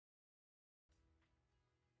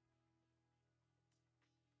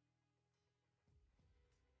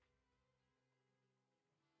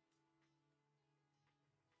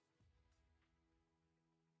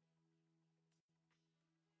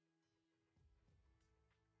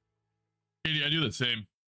do the same.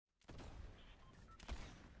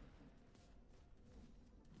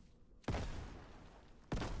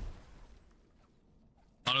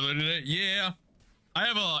 Auto today? Yeah. I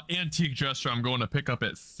have a antique dresser I'm going to pick up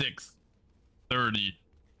at 6:30.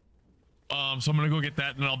 So I'm gonna go get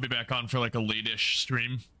that, and I'll be back on for like a late-ish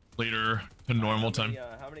stream, later to normal time.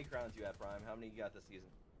 How many crowns you at, Prime? How many you got this season?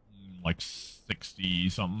 Like 60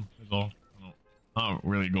 something is all. I don't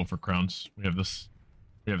really go for crowns. We have this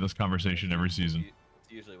conversation every season.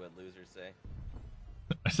 It's usually what losers say.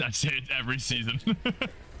 I say it every season. Do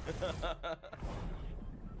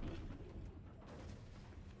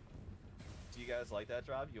you guys like that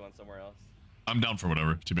drop? You want somewhere else? I'm down for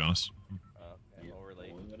whatever, to be honest. Okay, well, we're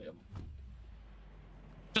late.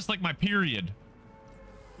 Just like my period.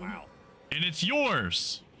 Wow. And it's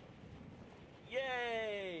yours.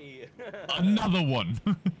 Yay! Another one.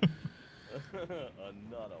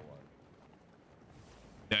 Another one.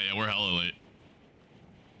 Yeah, we're hella late.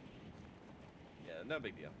 Yeah, no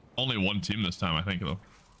big deal. Only one team this time, I think, though.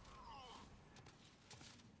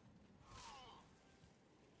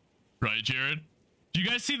 Right, Jared? Do you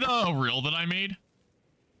guys see the reel that I made?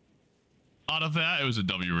 Out of that, it was a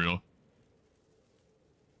W reel.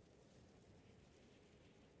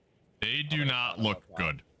 They do not look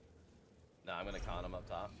good. No, I'm gonna con them up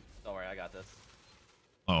top. Don't worry, I got this.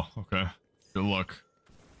 Oh, okay. Good luck.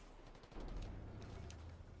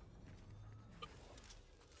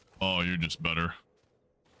 Oh, you're just better.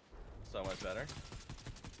 So much better.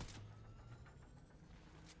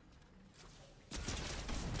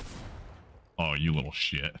 Oh, you little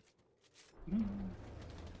shit.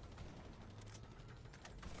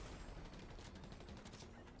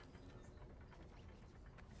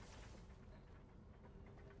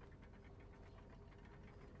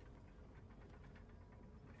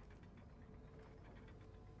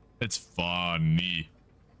 It's funny.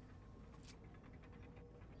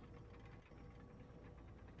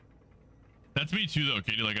 That's me too, though,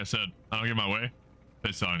 Katie. Like I said, I don't get my way.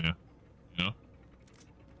 It's on you. You know?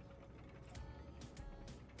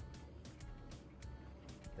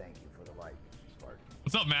 Thank you for the light, Spark.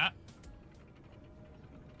 What's up, Matt?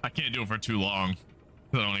 I can't do it for too long.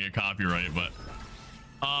 I don't want to get copyright, but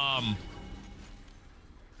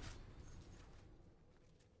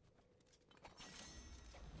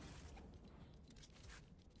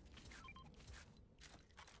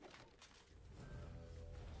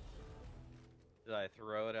Did I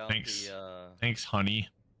throw it out thanks. the Thanks, honey.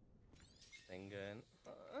 thing going?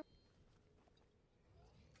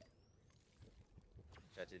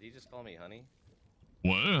 Chat, did he just call me honey?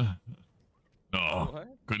 What? No, What?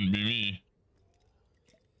 couldn't be me.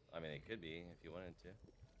 I mean, it could be if you wanted to.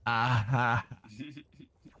 Ah.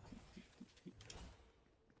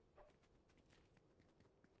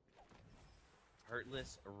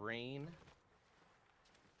 Heartless Rain.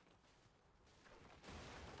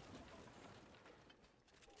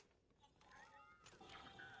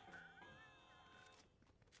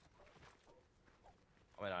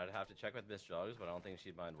 I mean, I'd have to check with Miss Jogs, but I don't think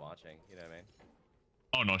she'd mind watching. You know what I mean?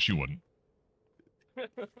 Oh no, she wouldn't.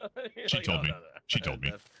 She Like, told oh, me. no, no. She told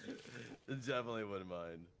me. Definitely wouldn't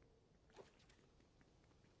mind.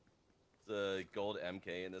 It's a gold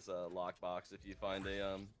MK in this lockbox if you find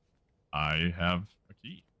a I have a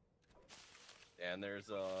key. and there's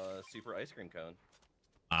a super ice cream cone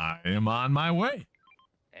I am on my way.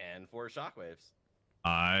 and 4 shockwaves.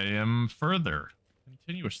 I am further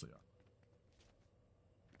continuously on.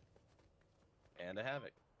 And a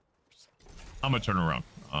havoc. I'm gonna turn around.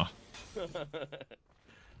 I'm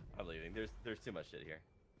leaving. There's too much shit here.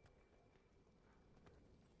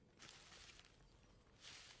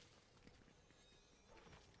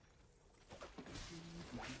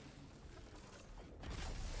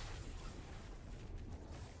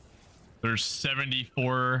 There's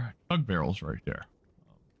 74 bug barrels right there.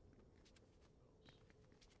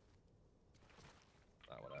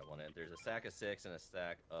 Not what I wanted. There's a stack of 6 and a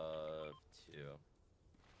stack of 2.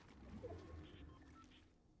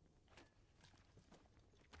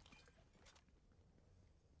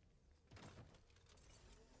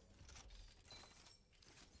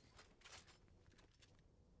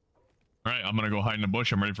 All right, I'm gonna go hide in the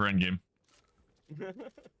bush. I'm ready for endgame.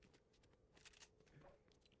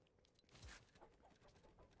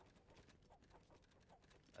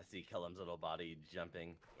 I see Kellum's little body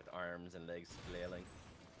jumping with arms and legs flailing.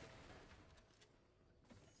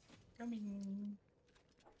 Coming.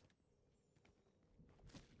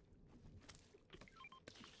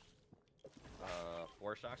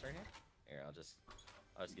 4 shocks right here. Here, I'll just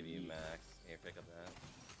give you max. Here, pick up that.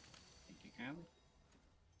 Thank you, Cam.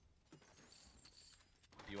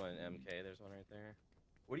 If you want an MK, there's one right there.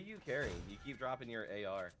 What are you carrying? You keep dropping your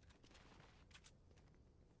AR.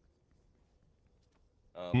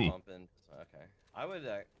 Ooh. Pumping. Okay. I would,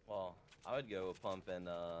 well, I would go pump and,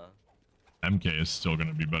 MK is still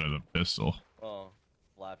gonna be better than pistol. well,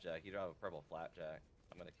 flapjack. You drop a purple flapjack.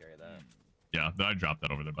 I'm gonna carry that. Yeah, I dropped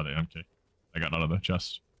that over there by the MK. I got out of the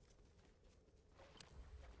chest.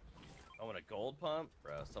 I want a gold pump,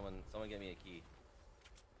 bro. Someone get me a key.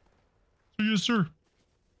 Yes, sir. I'm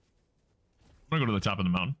gonna go to the top of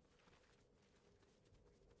the mountain.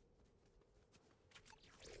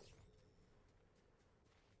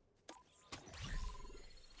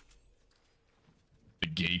 The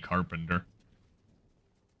Gay Carpenter.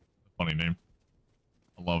 Funny name.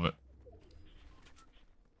 I love it.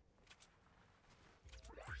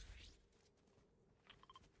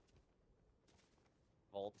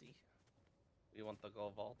 Vaulty. We want the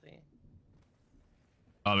gold vaulty.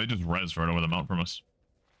 Oh, they just res right over the mountain from us.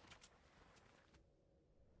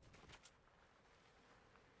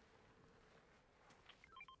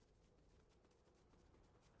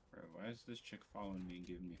 Bro, why is this chick following me and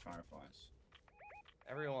giving me fireflies?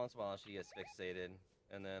 Every once in a while she gets fixated,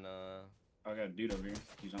 and then I got a dude over here.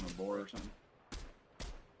 He's on a boar or something.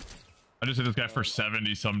 I just hit this guy for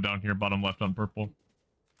 70 some down here, bottom left on purple. all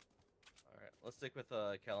right, let's stick with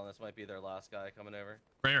Kellen. This might be their last guy coming over.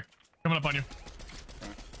 Right here. Coming up on you.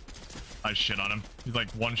 Right. I shit on him. He's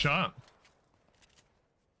like one shot.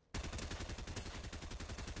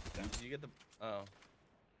 Damn. Did you get the? Oh.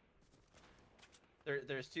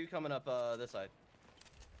 There's two coming up this side.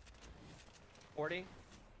 40,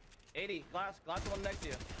 80. Glass the one next to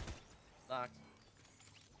you. Knocked.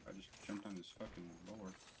 I just jumped on this fucking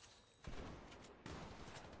board.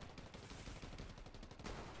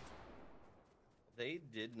 They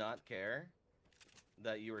did not care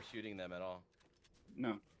that you were shooting them at all.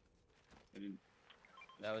 No. I didn't.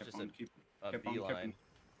 That was Kept just on a kept on beeline. keeping.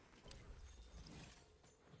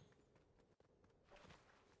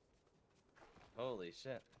 Holy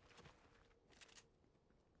shit.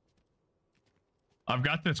 I've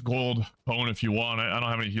got this gold bone if you want it. I don't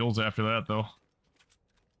have any heals after that though.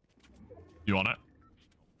 You want it?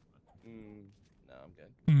 No, I'm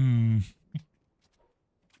good.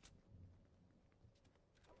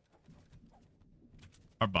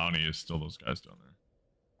 Our bounty is still those guys down there.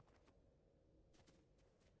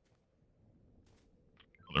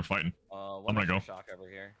 Oh, they're fighting. One I'm gonna extra go. shock over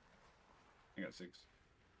here. I got 6.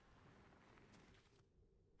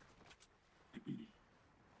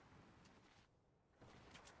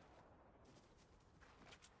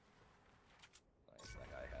 Nice, that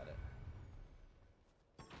guy had it.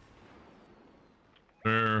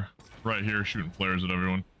 They're right here shooting flares at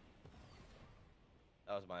everyone.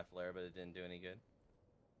 That was my flare, but it didn't do any good.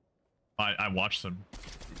 I watched them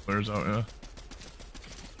shoot flares out, yeah.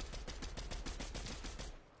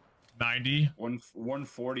 90.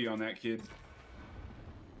 140 on that kid.